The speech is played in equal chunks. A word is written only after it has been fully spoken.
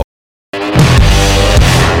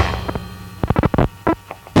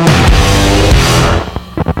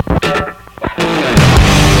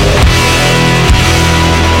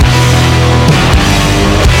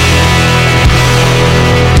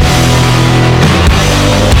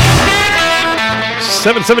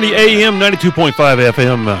770 AM, 92.5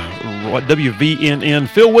 FM, WVNN.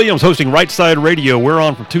 Phil Williams hosting Right Side Radio. We're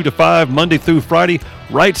on from 2 to 5, Monday through Friday.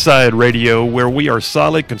 Right Side Radio, where we are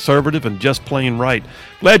solid, conservative, and just plain right.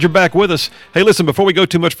 Glad you're back with us. Hey, listen, before we go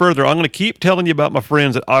too much further, I'm going to keep telling you about my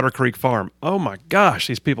friends at Otter Creek Farm. Oh, my gosh,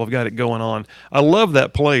 these people have got it going on. I love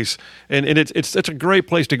that place, and it's such a great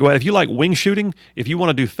place to go out. If you like wing shooting, if you want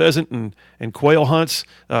to do pheasant and quail hunts,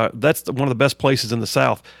 that's one of the best places in the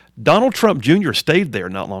South. Donald Trump Jr. stayed there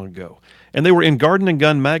not long ago, and they were in Garden and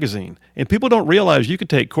Gun magazine. And people don't realize you could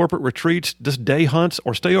take corporate retreats, just day hunts,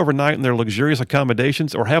 or stay overnight in their luxurious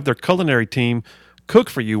accommodations, or have their culinary team cook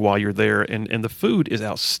for you while you're there, and the food is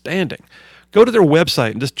outstanding. Go to their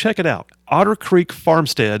website and just check it out,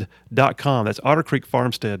 ottercreekfarmstead.com. That's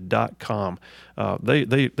ottercreekfarmstead.com.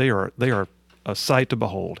 They are a sight to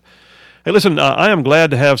behold. Hey, listen, I am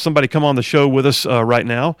glad to have somebody come on the show with us right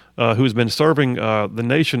now who's been serving the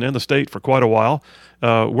nation and the state for quite a while.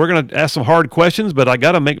 We're going to ask some hard questions, but I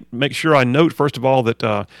got to make sure I note, first of all,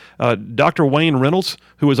 that Dr. Wayne Reynolds,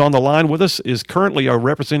 who is on the line with us, is currently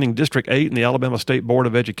representing District 8 in the Alabama State Board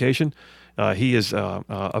of Education. He is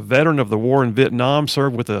a veteran of the war in Vietnam,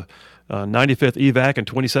 served with the 95th EVAC and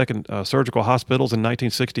 22nd Surgical Hospitals in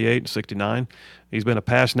 1968 and 69. He's been a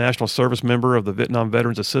past National Service member of the Vietnam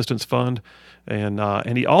Veterans Assistance Fund.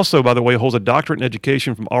 And he also, by the way, holds a doctorate in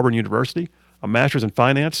education from Auburn University, a master's in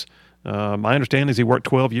finance. My understanding is he worked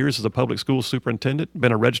 12 years as a public school superintendent,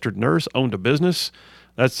 been a registered nurse, owned a business.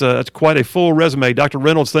 That's quite a full resume. Dr.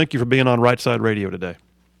 Reynolds, thank you for being on Right Side Radio today.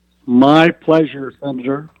 My pleasure,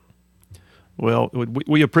 Senator. Well,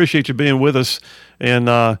 we appreciate you being with us.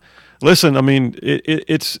 And listen, I mean,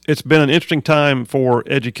 it's been an interesting time for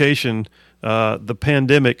education. The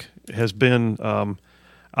pandemic has been,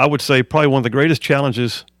 I would say, probably one of the greatest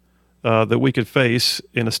challenges that we could face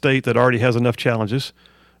in a state that already has enough challenges.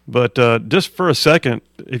 But just for a second,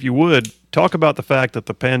 if you would, talk about the fact that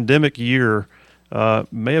the pandemic year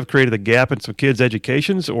may have created a gap in some kids'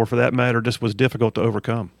 educations, or for that matter, just was difficult to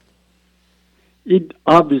overcome. It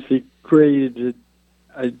obviously created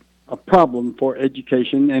a problem for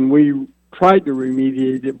education, and we tried to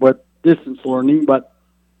remediate it with distance learning, but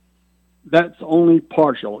that's only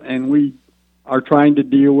partial, and we are trying to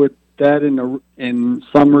deal with that in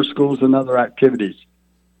summer schools and other activities.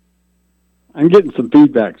 I'm getting some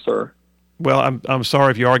feedback, sir. Well, I'm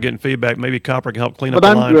sorry if you are getting feedback. Maybe Copper can help clean up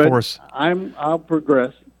the line good. For us. I'll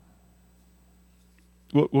progress.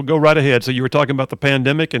 We'll go right ahead. So you were talking about the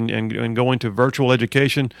pandemic and going to virtual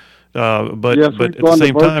education, but yes, at the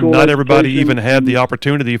same time, not everybody even had the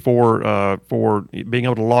opportunity for being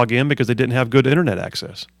able to log in because they didn't have good internet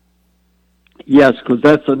access. Yes, because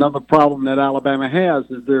that's another problem that Alabama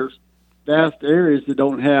has, is there's vast areas that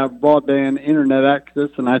don't have broadband internet access,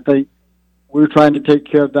 and I think we're trying to take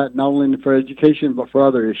care of that not only for education but for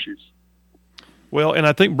other issues. Well, and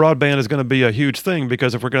I think broadband is going to be a huge thing,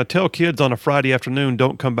 because if we're going to tell kids on a Friday afternoon,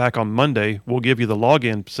 don't come back on Monday, we'll give you the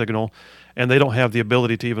login signal, and they don't have the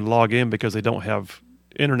ability to even log in because they don't have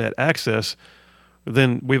internet access,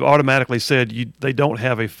 then we've automatically said they don't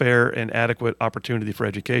have a fair and adequate opportunity for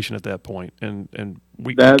education at that point, and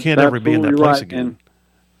we can't ever be in that place right. again.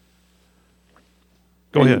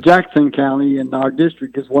 Go ahead. Jackson County in our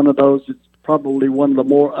district is one of those. It's probably one of the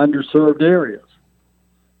more underserved areas.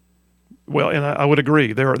 Well, and I would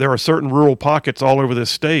agree. There are certain rural pockets all over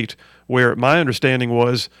this state where my understanding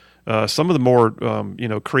was some of the more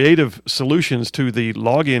creative solutions to the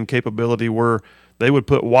login capability were they would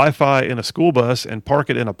put Wi-Fi in a school bus and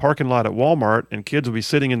park it in a parking lot at Walmart, and kids would be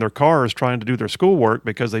sitting in their cars trying to do their schoolwork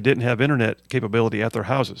because they didn't have internet capability at their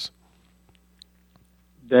houses.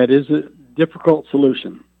 That is a difficult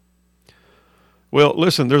solution. Well,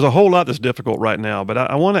 listen, there's a whole lot that's difficult right now, but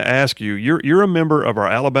I want to ask you, you're a member of our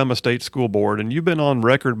Alabama State School Board, and you've been on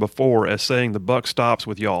record before as saying the buck stops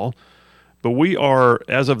with y'all, but we are,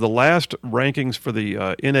 as of the last rankings for the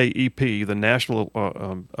NAEP, the National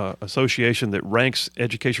Association that ranks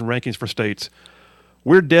education rankings for states,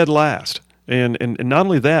 we're dead last. And not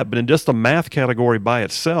only that, but in just the math category by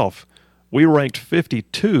itself, we ranked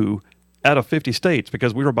 52 out of 50 states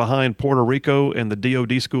because we were behind Puerto Rico and the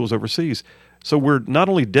DOD schools overseas. So we're not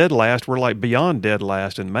only dead last, we're like beyond dead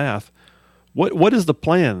last in math. What is the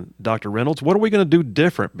plan, Dr. Reynolds? What are we going to do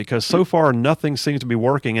different? Because so far nothing seems to be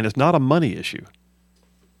working, and it's not a money issue.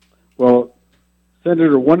 Well,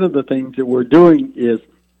 Senator, one of the things that we're doing is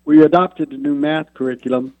we adopted a new math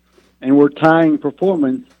curriculum, and we're tying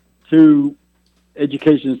performance to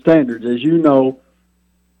education standards. As you know,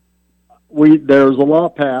 there's a law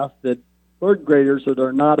passed that third graders that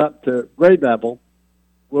are not up to grade level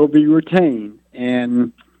will be retained,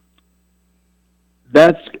 and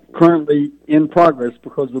that's currently in progress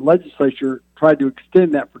because the legislature tried to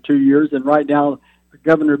extend that for 2 years, and right now the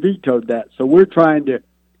governor vetoed that. So we're trying to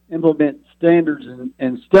implement standards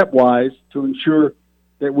and stepwise to ensure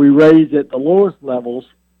that we raise at the lowest levels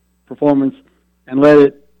performance and let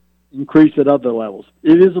it increase at other levels.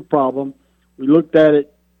 It is a problem. We looked at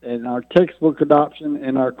it in our textbook adoption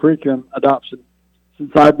and our curriculum adoption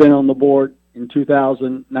since I've been on the board in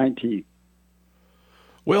 2019.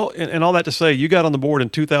 Well, and all that to say, you got on the board in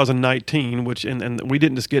 2019, which and we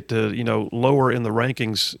didn't just get to lower in the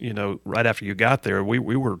rankings right after you got there. We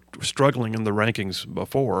were struggling in the rankings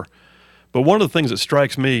before. But one of the things that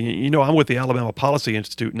strikes me, I'm with the Alabama Policy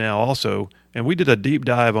Institute now also, and we did a deep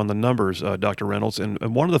dive on the numbers, Dr. Reynolds, and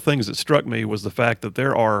one of the things that struck me was the fact that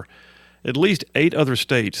there are at least 8 other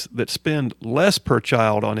states that spend less per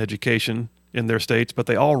child on education in their states, but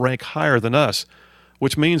they all rank higher than us,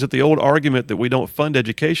 which means that the old argument that we don't fund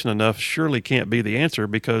education enough surely can't be the answer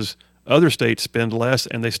because other states spend less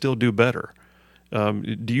and they still do better.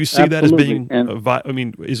 Do you see that as being,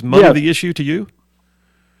 is money the issue to you?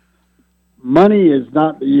 Money is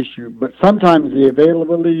not the issue, but sometimes the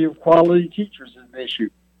availability of quality teachers is an issue.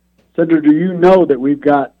 Senator, do you know that we've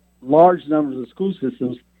got large numbers of school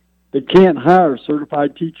systems that can't hire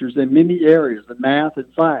certified teachers in many areas of math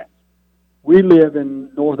and science? We live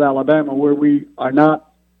in North Alabama where we are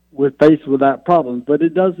not faced with that problem, but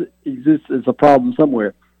it does exist as a problem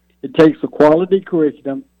somewhere. It takes a quality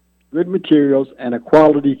curriculum, good materials, and a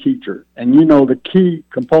quality teacher. And the key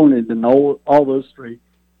component in all those three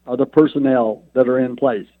are the personnel that are in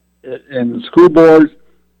place, and the school boards,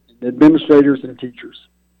 administrators, and teachers.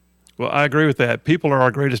 Well, I agree with that. People are our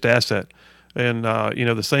greatest asset. And,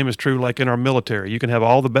 the same is true like in our military. You can have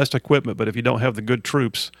all the best equipment, but if you don't have the good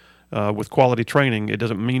troops with quality training, it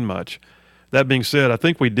doesn't mean much. That being said, I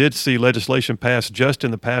think we did see legislation passed just in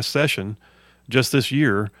the past session, just this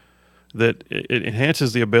year, that it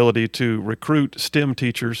enhances the ability to recruit STEM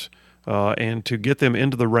teachers and to get them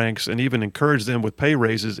into the ranks and even encourage them with pay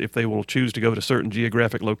raises if they will choose to go to certain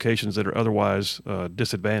geographic locations that are otherwise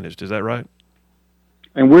disadvantaged. Is that right?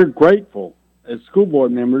 And we're grateful as school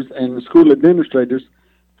board members and school administrators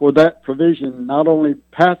for that provision, not only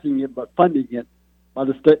passing it but funding it by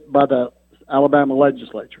the Alabama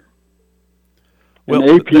legislature. Well, and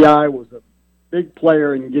the API was a big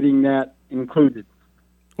player in getting that included.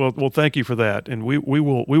 Well, thank you for that, and we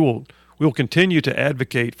will continue to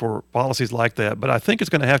advocate for policies like that. But I think it's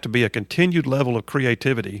going to have to be a continued level of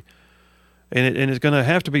creativity, and it's going to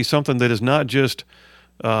have to be something that is not just.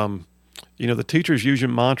 The teachers use your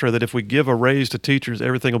mantra that if we give a raise to teachers,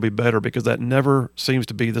 everything will be better, because that never seems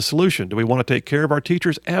to be the solution. Do we want to take care of our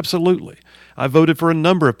teachers? Absolutely. I voted for a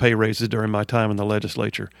number of pay raises during my time in the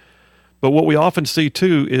legislature. But what we often see,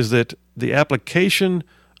 too, is that the application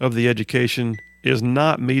of the education is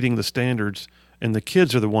not meeting the standards, and the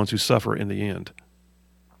kids are the ones who suffer in the end.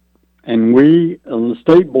 And we, on the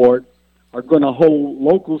state board, are going to hold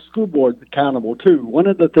local school boards accountable, too. One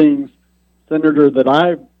of the things, Senator, that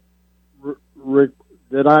I've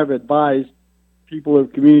advised people who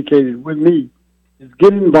have communicated with me is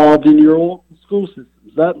get involved in your local school systems.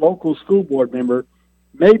 That local school board member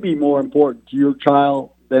may be more important to your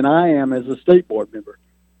child than I am as a state board member.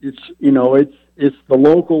 It's the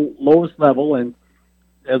local lowest level, and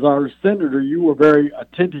as our senator, you were very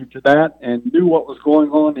attentive to that and knew what was going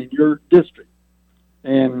on in your district.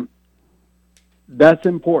 And that's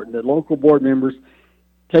important, that local board members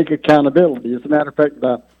take accountability. As a matter of fact,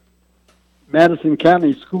 the Madison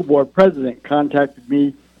County School Board president contacted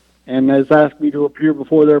me and has asked me to appear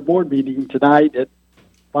before their board meeting tonight at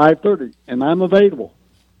 5:30, and I'm available.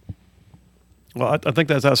 Well, I think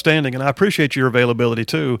that's outstanding, and I appreciate your availability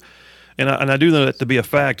too. And I do know that to be a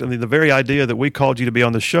fact. I mean, the very idea that we called you to be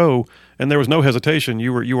on the show, and there was no hesitation,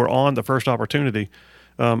 you were on the first opportunity,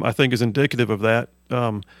 I think is indicative of that.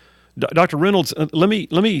 Dr. Reynolds, let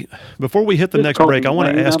me before we hit the next break, I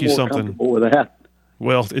want to ask you something. With that.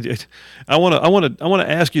 Well, I want to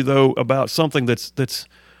ask you though about something that's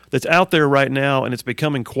out there right now, and it's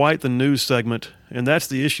becoming quite the news segment, and that's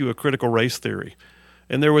the issue of critical race theory.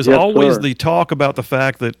 And there was always the talk about the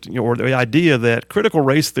fact that, or the idea that critical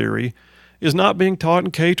race theory is not being taught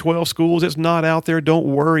in K-12 schools. It's not out there. Don't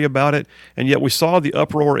worry about it. And yet we saw the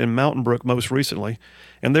uproar in Mountain Brook most recently.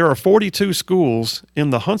 And there are 42 schools in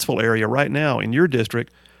the Huntsville area right now in your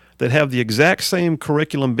district that have the exact same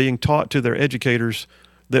curriculum being taught to their educators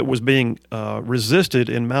that was being resisted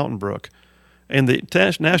in Mountain Brook. And the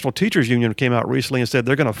National Teachers Union came out recently and said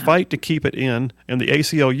they're going to fight to keep it in. And the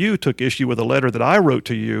ACLU took issue with a letter that I wrote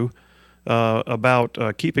to you about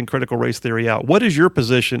keeping critical race theory out. What is your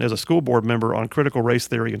position as a school board member on critical race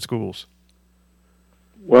theory in schools?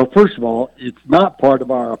 Well, first of all, it's not part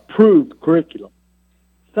of our approved curriculum.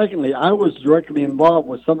 Secondly, I was directly involved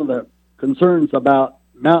with some of the concerns about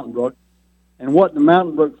Mountain Brook, and what the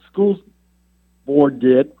Mountain Brook Schools Board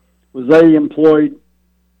did was they employed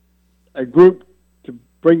a group to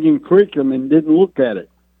bring in curriculum and didn't look at it.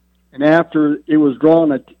 And after it was drawn,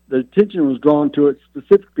 the attention was drawn to it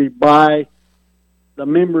specifically by the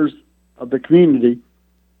members of the community,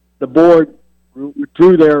 the board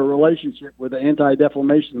withdrew their relationship with the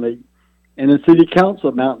Anti-Defamation League, and the City Council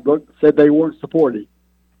of Mountain Brook said they weren't supporting.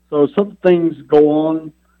 So some things go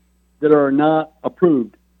on that are not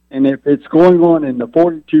approved. And if it's going on in the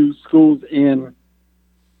 42 schools in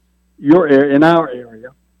your area, in our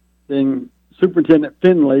area, then Superintendent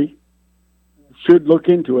Finley should look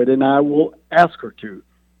into it, and I will ask her to.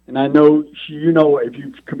 And I know if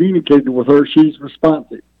you've communicated with her, she's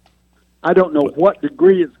responsive. I don't know what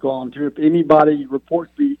degree it's gone to. If anybody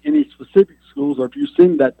reports me any specific schools, or if you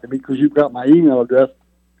send that to me because you've got my email address,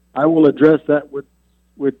 I will address that with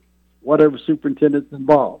whatever superintendent's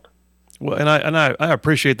involved. Well, and I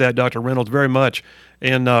appreciate that, Dr. Reynolds, very much.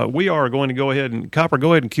 And we are going to go ahead and, Copper,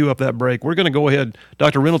 go ahead and cue up that break. We're going to go ahead.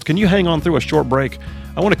 Dr. Reynolds, can you hang on through a short break?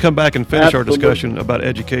 I want to come back and finish Absolutely. Our discussion about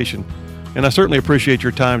education. And I certainly appreciate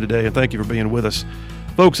your time today, and thank you for being with us.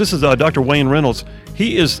 Folks, this is Dr. Wayne Reynolds.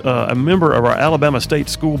 He is a member of our Alabama State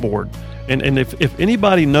School Board. And if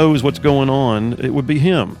anybody knows what's going on, it would be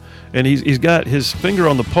him. And he's got his finger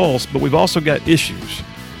on the pulse, but we've also got issues.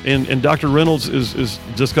 And Dr. Reynolds is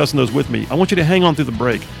discussing those with me. I want you to hang on through the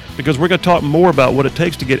break, because we're going to talk more about what it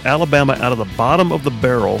takes to get Alabama out of the bottom of the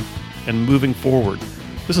barrel and moving forward.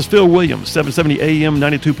 This is Phil Williams, 770 AM,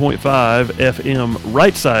 92.5 FM,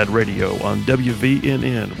 Right Side Radio on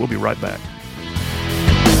WVNN. We'll be right back.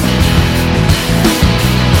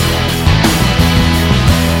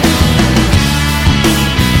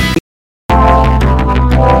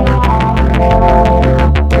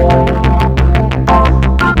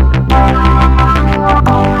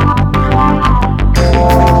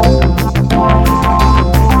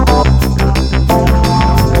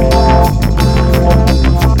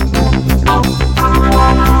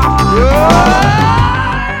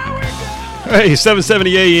 Hey,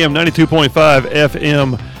 770 AM, 92.5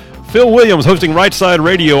 FM. Phil Williams hosting Right Side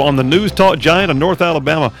Radio on the News Talk Giant of North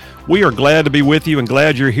Alabama. We are glad to be with you and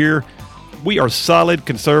glad you're here. We are solid,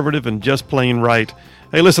 conservative, and just plain right.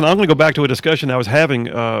 Hey, listen, I'm going to go back to a discussion I was having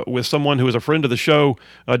with someone who is a friend of the show.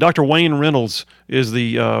 Dr. Wayne Reynolds is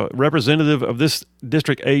the representative of this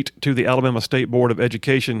District 8 to the Alabama State Board of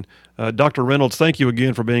Education. Dr. Reynolds, thank you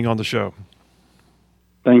again for being on the show.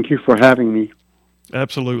 Thank you for having me.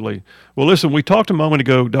 Absolutely. Well, listen, we talked a moment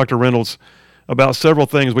ago, Dr. Reynolds, about several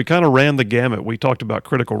things. We kind of ran the gamut. We talked about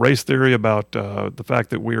critical race theory, about the fact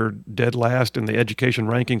that we're dead last in the education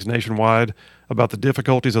rankings nationwide, about the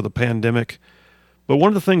difficulties of the pandemic. But one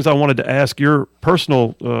of the things I wanted to ask your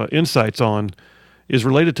personal insights on is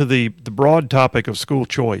related to the broad topic of school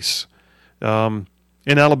choice. In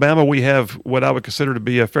Alabama, we have what I would consider to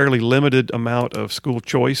be a fairly limited amount of school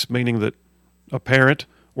choice, meaning that a parent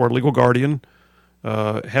or a legal guardian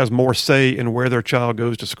has more say in where their child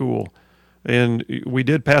goes to school. And we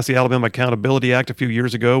did pass the Alabama Accountability Act a few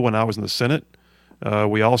years ago when I was in the Senate.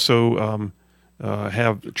 We also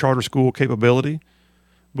have charter school capability.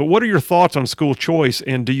 But what are your thoughts on school choice?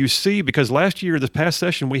 And do you see, because last year, this past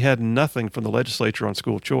session, we had nothing from the legislature on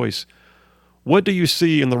school choice. What do you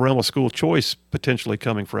see in the realm of school choice potentially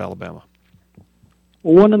coming for Alabama?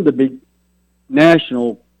 Well, one of the big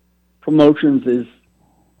national promotions is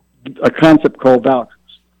a concept called vouchers.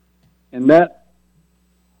 And that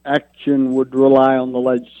action would rely on the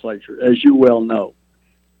legislature, as you well know.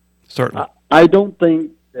 Certainly. I don't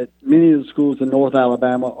think that many of the schools in North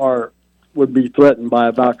Alabama would be threatened by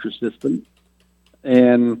a voucher system.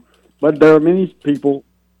 But there are many people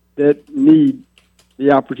that need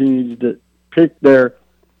the opportunity to pick their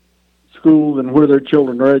schools and where their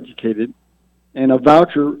children are educated. And a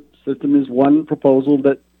voucher system is one proposal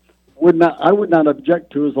that I would not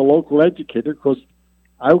object to as a local educator, because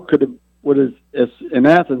I in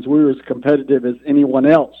Athens, we were as competitive as anyone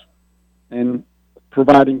else in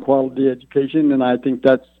providing quality education, and I think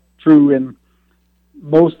that's true in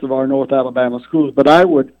most of our North Alabama schools. But I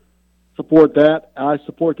would support that. I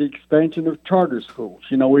support the expansion of charter schools.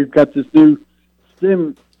 We've got this new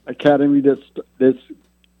STEM academy that's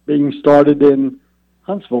being started in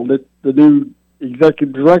Huntsville. That the new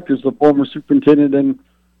executive director is the former superintendent in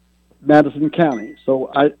Madison County.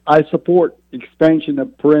 So I support expansion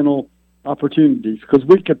of parental opportunities, because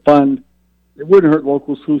we could fund, it wouldn't hurt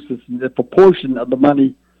local school systems if a portion of the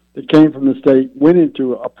money that came from the state went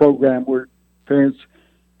into a program where parents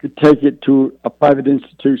could take it to a private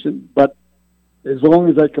institution, but as long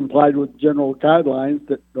as they complied with general guidelines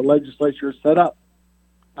that the legislature set up,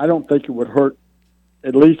 I don't think it would hurt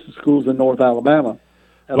at least the schools in North Alabama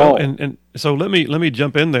at all. And so let me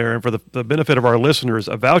jump in there, and for the benefit of our listeners,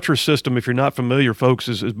 a voucher system, if you're not familiar, folks,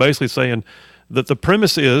 is basically saying that the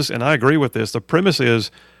premise is, and I agree with this, the premise is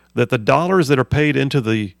that the dollars that are paid into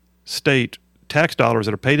the state, tax dollars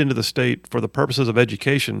that are paid into the state for the purposes of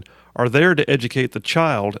education, are there to educate the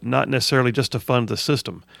child, not necessarily just to fund the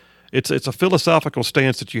system. It's a philosophical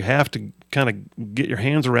stance that you have to kind of get your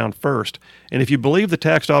hands around first. And if you believe the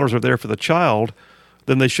tax dollars are there for the child,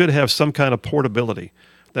 then they should have some kind of portability.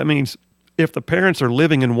 That means if the parents are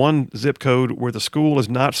living in one zip code where the school is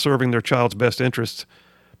not serving their child's best interests,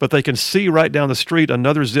 but they can see right down the street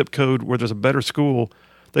another zip code where there's a better school,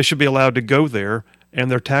 they should be allowed to go there and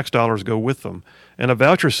their tax dollars go with them. And a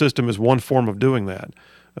voucher system is one form of doing that.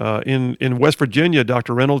 In West Virginia,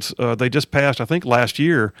 Dr. Reynolds, they just passed, I think last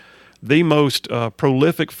year, the most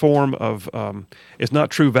prolific form of, it's not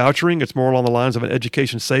true vouchering, it's more along the lines of an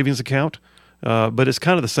education savings account, but it's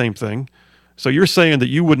kind of the same thing. So you're saying that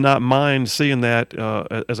you would not mind seeing that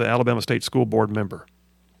as an Alabama State School Board member?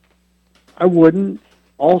 I wouldn't.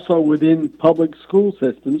 Also, within public school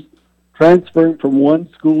systems, transferring from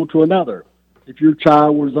one school to another. If your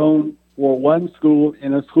child was on for one school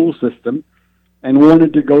in a school system and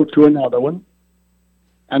wanted to go to another one,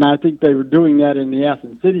 and I think they were doing that in the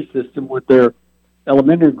Athens City system with their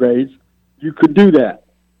elementary grades, you could do that.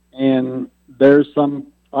 And there's some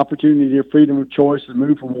opportunity of freedom of choice to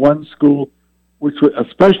move from one school, which would,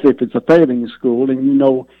 especially if it's a failing school, and you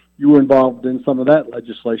know you were involved in some of that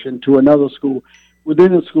legislation, to another school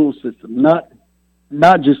within a school system,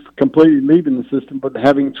 not just completely leaving the system, but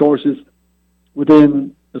having choices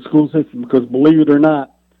within the school system. Because believe it or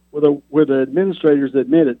not, whether administrators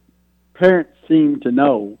admit it, parents seem to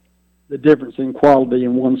know the difference in quality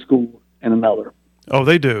in one school and another. Oh,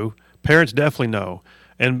 they do. Parents definitely know.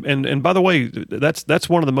 And by the way, that's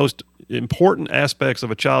one of the most important aspects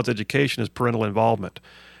of a child's education is parental involvement.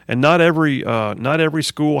 And not every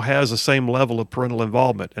school has the same level of parental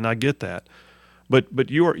involvement, and I get that.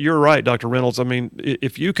 But you're right, Dr. Reynolds. I mean,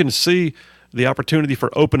 if you can see the opportunity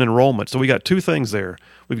for open enrollment, so we got two things there.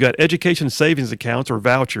 We've got education savings accounts or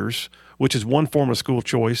vouchers, which is one form of school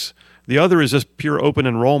choice. The other is just pure open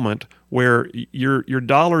enrollment, where your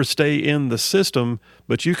dollars stay in the system,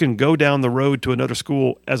 but you can go down the road to another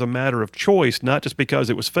school as a matter of choice, not just because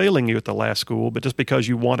it was failing you at the last school, but just because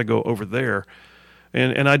you want to go over there.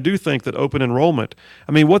 And I do think that open enrollment,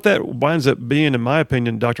 I mean, what that winds up being, in my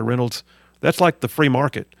opinion, Dr. Reynolds, that's like the free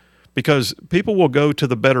market, because people will go to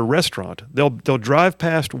the better restaurant. They'll drive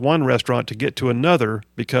past one restaurant to get to another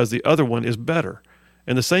because the other one is better.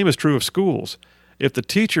 And the same is true of schools. If the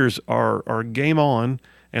teachers are game on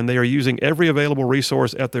and they are using every available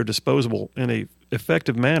resource at their disposal in a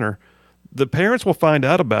effective manner, the parents will find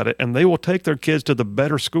out about it and they will take their kids to the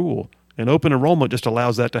better school. And open enrollment just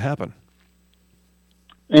allows that to happen.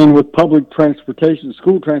 And with public transportation,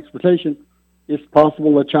 school transportation, it's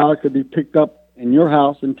possible a child could be picked up in your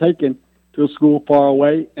house and taken to a school far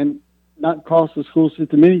away and not cost the school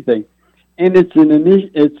system anything. And it's an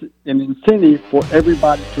incentive for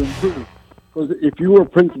everybody to improve. Because if you were a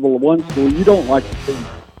principal of one school, you don't like to see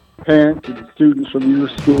parents and students from your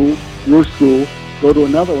school go to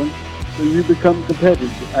another one, so you become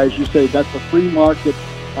competitive. As you say, that's a free market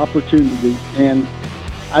opportunity, and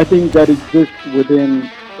I think that exists within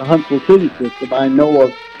the Huntsville City system. I know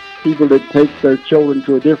of people that take their children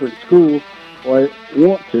to a different school or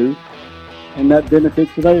want to, and that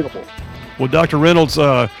benefit's available. Well, Dr. Reynolds,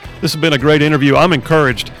 this has been a great interview. I'm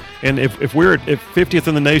encouraged. And if we're at 50th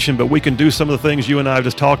in the nation, but we can do some of the things you and I have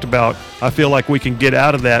just talked about, I feel like we can get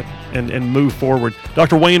out of that and move forward.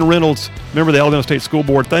 Dr. Wayne Reynolds, member of the Alabama State School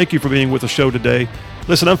Board, thank you for being with the show today.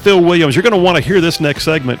 Listen, I'm Phil Williams. You're going to want to hear this next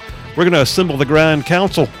segment. We're going to assemble the Grand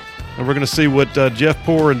Council, and we're going to see what Jeff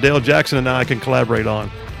Poore and Dale Jackson and I can collaborate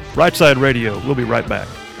on. Right Side Radio. We'll be right back.